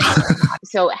whole thing.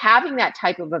 So having that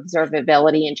type of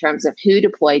observability in terms of who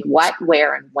deployed what,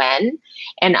 where, and when,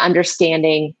 and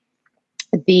understanding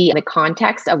the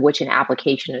context of which an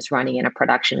application is running in a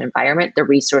production environment, the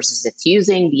resources it's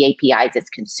using, the APIs it's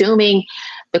consuming,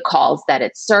 the calls that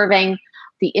it's serving,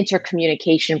 the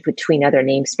intercommunication between other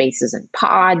namespaces and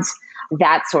pods,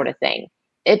 that sort of thing.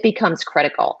 It becomes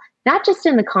critical. Not just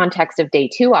in the context of day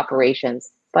two operations,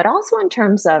 but also in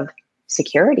terms of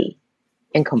security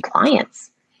and compliance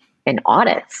and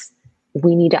audits.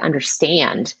 We need to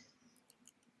understand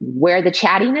where the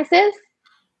chattiness is,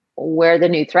 where the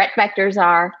new threat vectors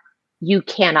are. You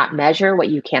cannot measure what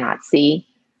you cannot see.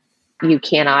 You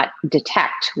cannot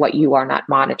detect what you are not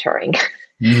monitoring.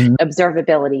 Mm-hmm.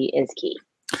 Observability is key.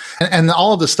 And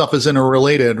all of this stuff is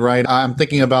interrelated, right? I'm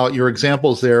thinking about your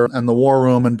examples there and the war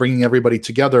room and bringing everybody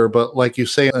together. But like you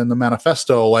say in the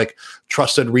manifesto, like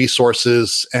trusted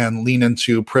resources and lean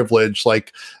into privilege.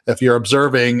 Like if you're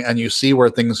observing and you see where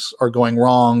things are going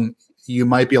wrong, you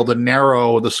might be able to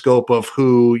narrow the scope of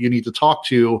who you need to talk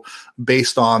to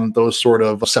based on those sort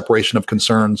of separation of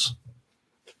concerns.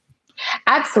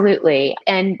 Absolutely.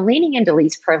 And leaning into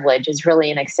least privilege is really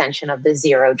an extension of the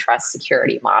zero trust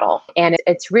security model. And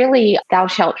it's really, thou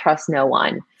shalt trust no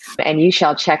one, and you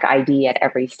shall check ID at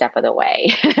every step of the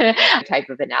way type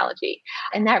of analogy.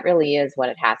 And that really is what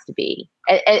it has to be,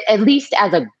 at least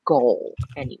as a goal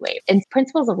anyway. And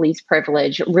principles of least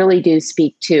privilege really do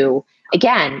speak to,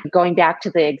 again, going back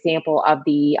to the example of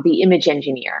the image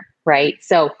engineer, right?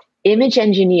 So image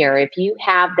engineer, if you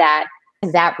have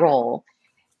that role,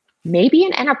 maybe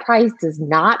an enterprise does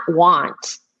not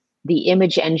want the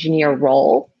image engineer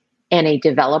role and a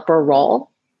developer role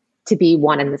to be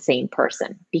one and the same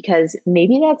person, because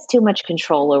maybe that's too much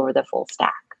control over the full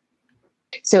stack.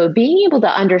 So being able to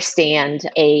understand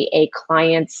a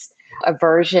client's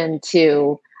aversion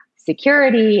to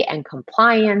security and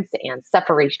compliance and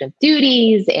separation of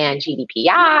duties and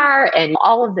GDPR and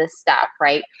all of this stuff,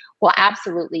 right, will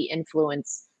absolutely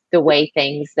influence the way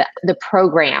the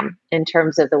program in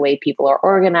terms of the way people are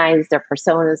organized, their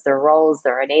personas, their roles,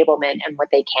 their enablement, and what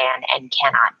they can and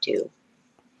cannot do.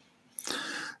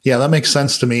 Yeah, that makes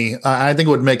sense to me. I think it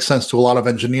would make sense to a lot of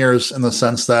engineers in the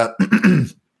sense that,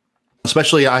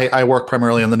 especially I work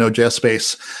primarily in the Node.js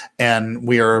space, and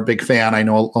we are a big fan. I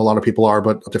know a lot of people are,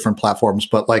 but different platforms,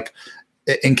 but like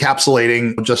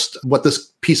encapsulating just what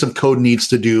this piece of code needs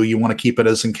to do. You want to keep it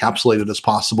as encapsulated as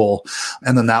possible.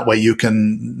 And then that way you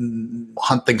can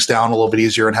hunt things down a little bit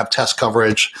easier and have test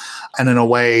coverage. And in a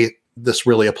way, this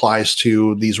really applies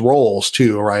to these roles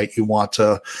too, right? You want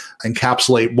to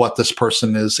encapsulate what this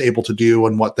person is able to do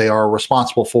and what they are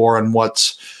responsible for and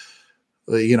what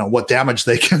damage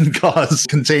they can cause,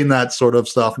 contain that sort of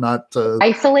stuff, not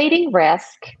isolating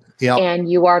risk. Yep.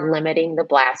 And you are limiting the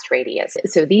blast radius.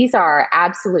 So these are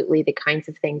absolutely the kinds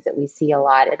of things that we see a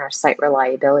lot in our site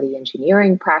reliability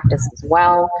engineering practice as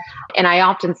well. And I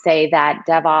often say that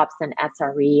DevOps and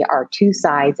SRE are two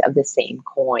sides of the same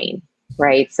coin,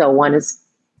 right? So one is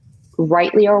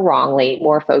rightly or wrongly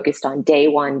more focused on day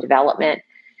one development,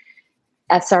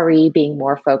 SRE being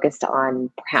more focused on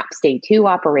perhaps day two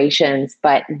operations,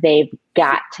 but they've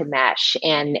got to mesh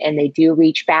and they do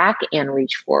reach back and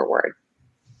reach forward.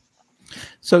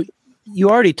 So you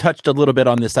already touched a little bit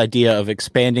on this idea of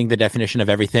expanding the definition of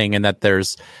everything and that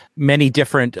there's many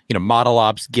different, model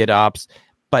ops, Git ops.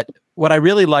 But what I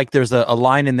really like, there's a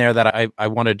line in there that I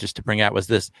wanted just to bring out was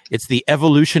this. It's the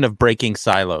evolution of breaking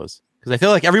silos. Because I feel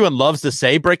like everyone loves to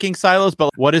say breaking silos, but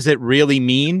what does it really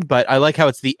mean? But I like how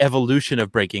it's the evolution of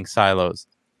breaking silos.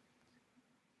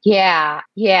 Yeah.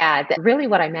 Really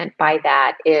what I meant by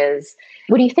that is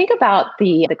when you think about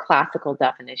the classical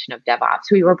definition of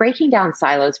DevOps, we were breaking down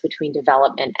silos between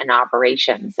development and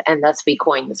operations, and thus we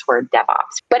coined this word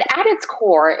DevOps. But at its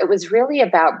core, it was really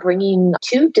about bringing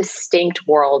two distinct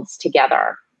worlds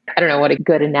together. I don't know what a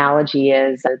good analogy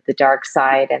is, the dark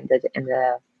side and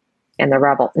the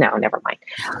rebel. No, never mind.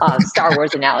 Star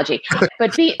Wars analogy.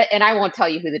 And I won't tell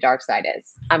you who the dark side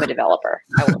is. I'm a developer.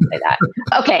 I won't say that.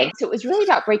 Okay. So it was really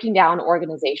about breaking down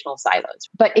organizational silos.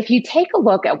 But if you take a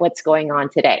look at what's going on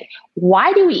today,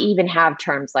 why do we even have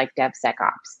terms like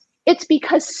DevSecOps? It's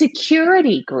because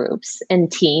security groups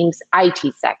and teams,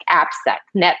 ITsec, AppSec,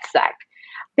 NetSec,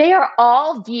 they are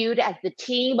all viewed as the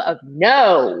team of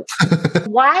no.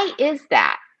 Why is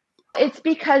that? It's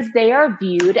because they are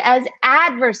viewed as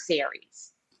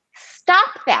adversaries.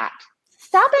 Stop that.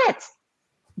 Stop it.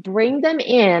 Bring them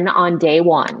in on day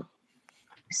one.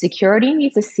 Security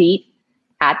needs a seat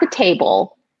at the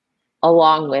table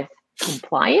along with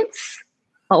compliance,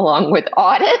 along with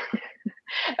audit.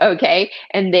 Okay.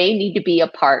 And they need to be a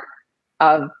part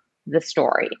of the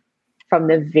story from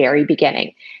the very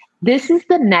beginning. This is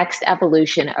the next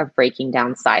evolution of breaking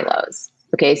down silos.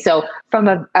 Okay. So from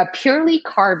a purely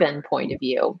carbon point of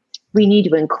view, we need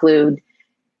to include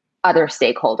other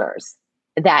stakeholders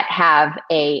that have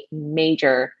a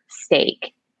major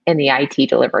stake in the IT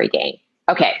delivery game.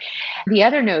 Okay. The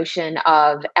other notion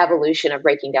of evolution of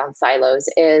breaking down silos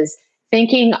is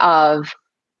thinking of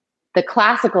the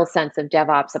classical sense of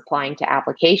DevOps applying to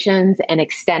applications and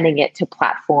extending it to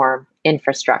platform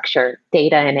infrastructure,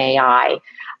 data and AI,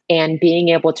 and being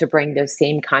able to bring those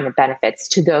same kind of benefits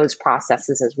to those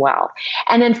processes as well.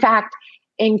 And in fact,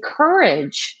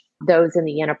 encourage those in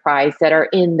the enterprise that are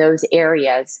in those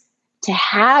areas to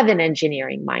have an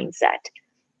engineering mindset,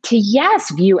 to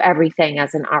yes, view everything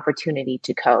as an opportunity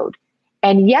to code,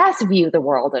 and yes, view the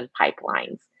world in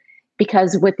pipelines.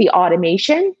 Because with the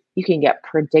automation, you can get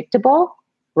predictable,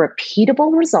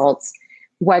 repeatable results,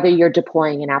 whether you're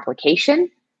deploying an application,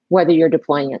 whether you're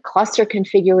deploying a cluster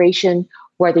configuration,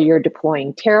 whether you're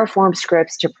deploying Terraform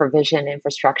scripts to provision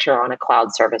infrastructure on a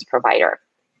cloud service provider.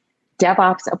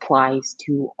 DevOps applies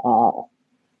to all.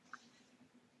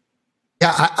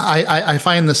 Yeah, I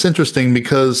find this interesting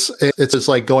because it's just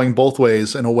like going both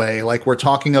ways in a way. Like we're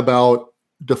talking about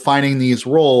defining these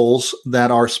roles that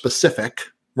are specific,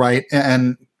 right?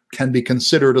 And can be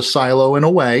considered a silo in a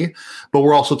way, but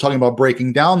we're also talking about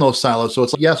breaking down those silos. So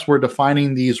it's like, yes, we're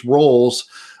defining these roles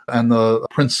and the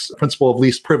principle of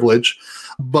least privilege,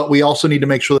 but we also need to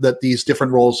make sure that these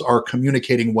different roles are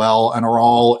communicating well and are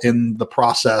all in the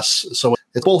process. So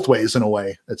it's both ways in a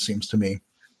way, it seems to me.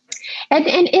 And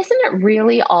isn't it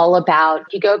really all about,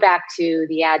 you go back to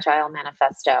the Agile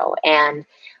Manifesto and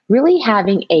really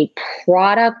having a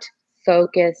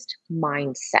product-focused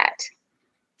mindset.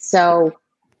 So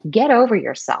get over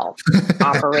yourself,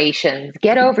 operations,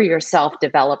 get over yourself,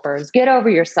 developers, get over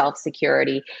yourself,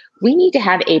 security. We need to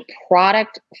have a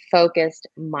product-focused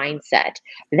mindset.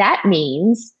 That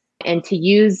means, and to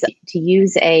use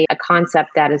a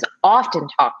concept that is often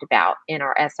talked about in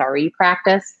our SRE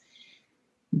practice,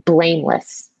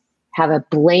 blameless. Have a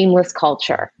blameless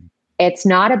culture. It's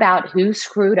not about who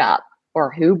screwed up or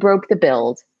who broke the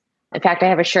build. In fact, I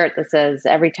have a shirt that says,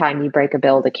 every time you break a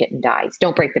build, a kitten dies.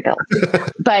 Don't break the build.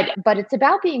 But it's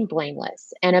about being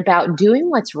blameless and about doing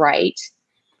what's right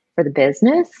for the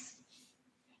business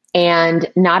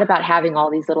and not about having all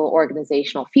these little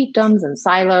organizational fiefdoms and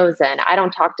silos and I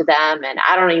don't talk to them and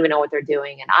I don't even know what they're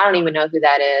doing and I don't even know who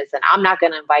that is and I'm not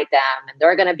going to invite them and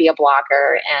they're going to be a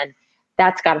blocker, and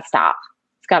that's got to stop.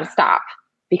 It's got to stop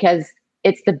because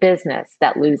it's the business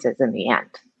that loses in the end.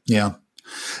 Yeah.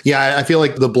 Yeah, I feel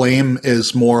like the blame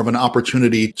is more of an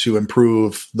opportunity to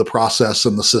improve the process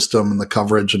and the system and the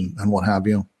coverage and what have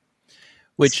you.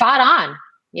 Which spot on.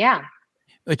 Yeah.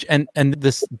 Which and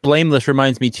this blameless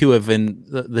reminds me too of in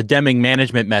the Deming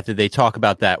management method. They talk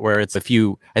about that where it's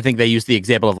I think they use the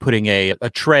example of putting a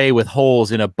tray with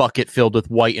holes in a bucket filled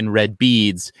with white and red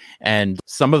beads. And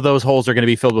some of those holes are going to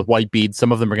be filled with white beads.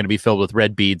 Some of them are going to be filled with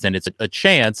red beads. And it's a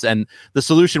chance. And the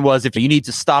solution was if you need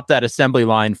to stop that assembly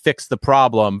line, fix the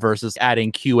problem versus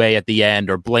adding QA at the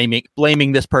end or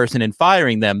blaming this person and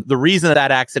firing them. The reason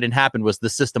that accident happened was the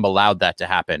system allowed that to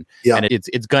happen. Yeah. And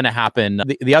it's going to happen.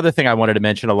 The other thing I wanted to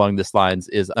mention along this lines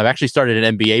is I've actually started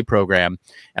an MBA program,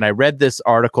 and I read this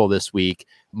article this week,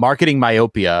 Marketing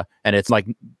Myopia, and it's like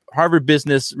Harvard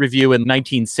Business Review in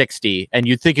 1960, and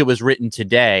you'd think it was written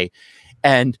today.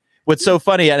 And what's so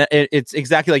funny, and it's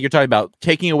exactly like you're talking about,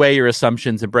 taking away your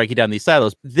assumptions and breaking down these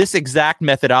silos. This exact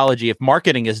methodology, if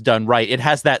marketing is done right, it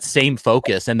has that same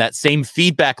focus and that same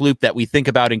feedback loop that we think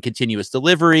about in continuous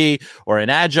delivery or in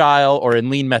agile or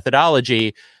in lean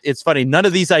methodology. It's funny, none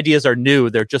of these ideas are new.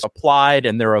 They're just applied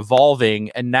and they're evolving.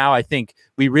 And now I think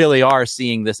we really are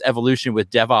seeing this evolution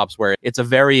with DevOps where it's a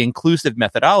very inclusive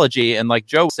methodology. And like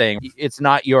Joe was saying, it's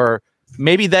not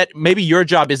maybe your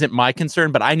job isn't my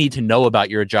concern, but I need to know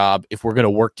about your job if we're going to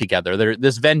work together.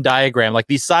 This Venn diagram, like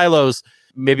these silos,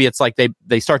 maybe it's like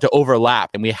they start to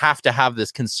overlap, and we have to have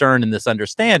this concern and this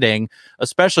understanding,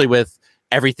 especially with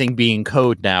everything being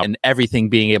code now and everything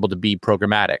being able to be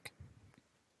programmatic.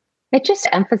 It just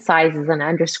emphasizes and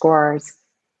underscores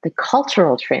the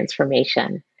cultural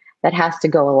transformation that has to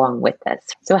go along with this.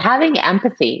 So having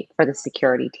empathy for the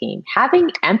security team,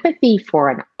 having empathy for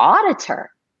an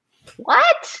auditor.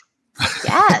 What?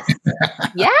 Yes.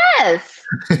 Yes.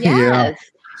 Yes.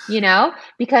 Yeah.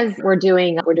 Because we're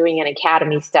doing an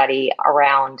academy study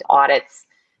around audits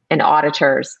and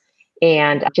auditors,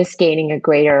 and just gaining a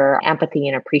greater empathy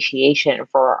and appreciation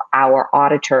for our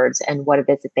auditors and what it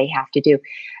is that they have to do.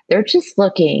 They're just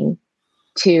looking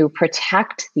to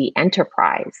protect the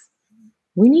enterprise.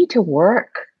 We need to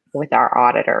work with our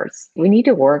auditors. We need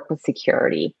to work with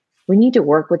security. We need to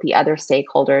work with the other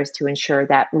stakeholders to ensure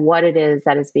that what it is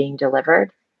that is being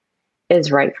delivered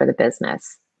is right for the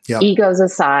business. Yep. Egos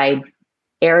aside,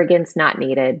 arrogance not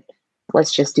needed.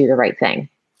 Let's just do the right thing.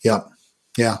 Yep.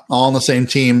 Yeah. All on the same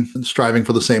team, striving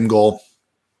for the same goal.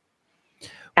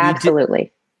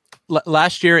 Absolutely.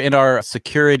 Last year in our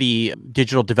security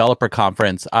digital developer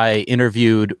conference, I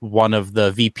interviewed one of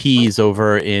the VPs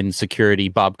over in security,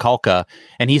 Bob Kalka,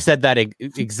 and he said that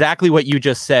exactly what you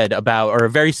just said about, or a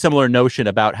very similar notion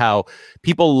about how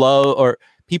your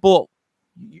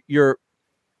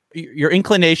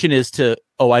inclination is to,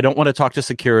 oh, I don't want to talk to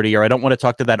security, or I don't want to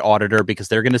talk to that auditor because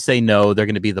they're going to say no, they're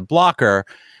going to be the blocker.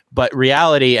 But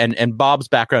reality, and Bob's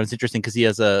background is interesting because he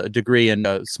has a degree in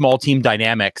small team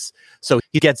dynamics. So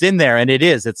he gets in there, and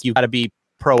you've got to be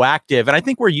proactive. And I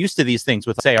think we're used to these things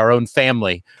with, say, our own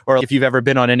family, or if you've ever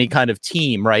been on any kind of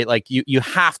team, right? Like you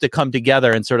have to come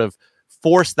together and sort of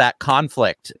force that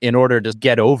conflict in order to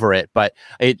get over it. But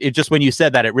it just, when you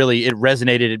said that, it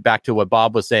resonated back to what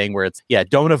Bob was saying, where it's,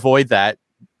 don't avoid that.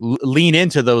 Lean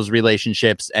into those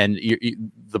relationships, and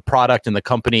the product and the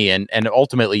company and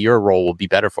ultimately your role will be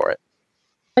better for it.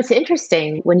 It's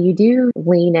interesting when you do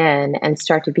lean in and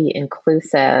start to be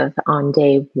inclusive on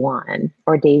day one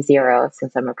or day zero.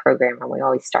 Since I'm a programmer, we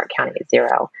always start counting at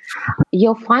zero.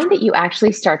 You'll find that you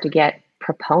actually start to get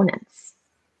proponents,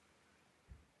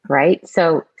 right?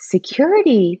 So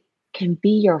security can be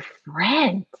your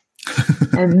friend.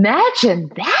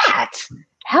 Imagine that.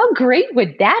 How great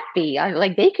would that be?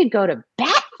 Like, they could go to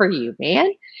bat for you,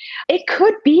 man. It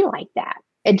could be like that.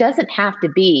 It doesn't have to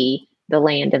be the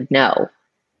land of no.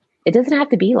 It doesn't have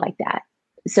to be like that.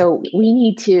 So we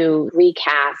need to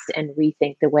recast and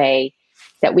rethink the way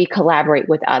that we collaborate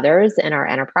with others in our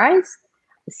enterprise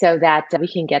so that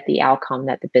we can get the outcome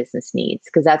that the business needs,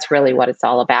 because that's really what it's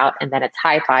all about. And then it's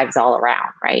high fives all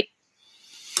around, right?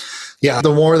 Yeah,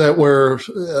 the more that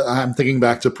I'm thinking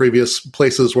back to previous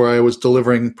places where I was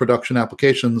delivering production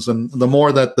applications, and the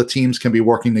more that the teams can be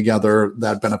working together,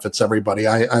 that benefits everybody.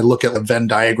 I look at a Venn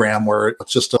diagram where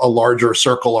it's just a larger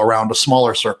circle around a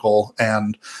smaller circle,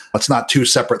 and it's not two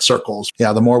separate circles.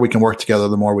 Yeah, the more we can work together,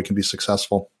 the more we can be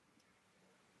successful.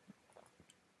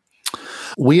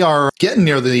 We are getting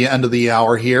near the end of the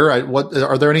hour here.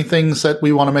 Are there any things that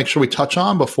we want to make sure we touch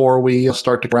on before we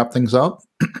start to wrap things up?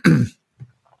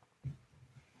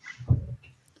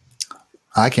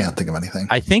 I can't think of anything.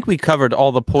 I think we covered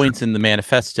all the points in the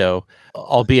manifesto,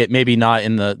 albeit maybe not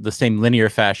in the same linear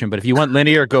fashion. But if you want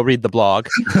linear, go read the blog.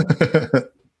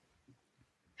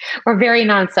 We're very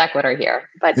non sequitur here,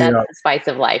 but that's the spice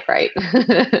of life, right?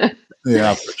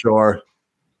 Yeah, for sure.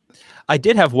 I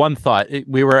did have one thought.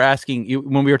 We were asking you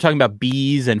when we were talking about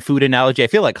bees and food analogy. I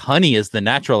feel like honey is the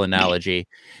natural analogy.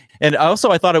 And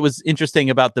also, I thought it was interesting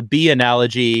about the bee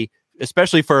analogy,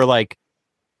 especially for like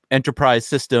enterprise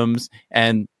systems,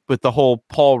 and with the whole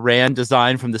Paul Rand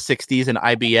design from the 60s and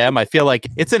IBM. I feel like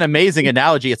it's an amazing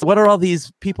analogy. It's what are all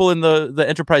these people in the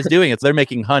enterprise doing? They're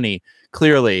making honey,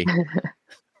 clearly.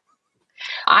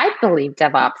 I believe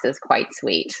DevOps is quite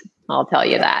sweet. I'll tell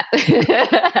you that. Oh,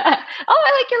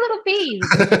 I like your little bees.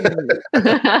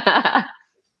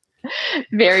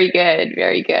 Very good.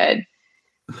 Very good.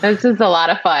 This is a lot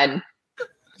of fun.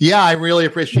 Yeah, I really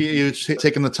appreciate you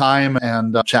taking the time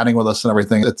and chatting with us and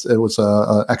everything. It was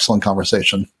an excellent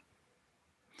conversation.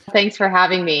 Thanks for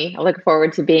having me. I look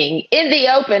forward to being in the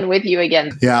open with you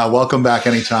again. Yeah, welcome back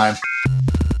anytime.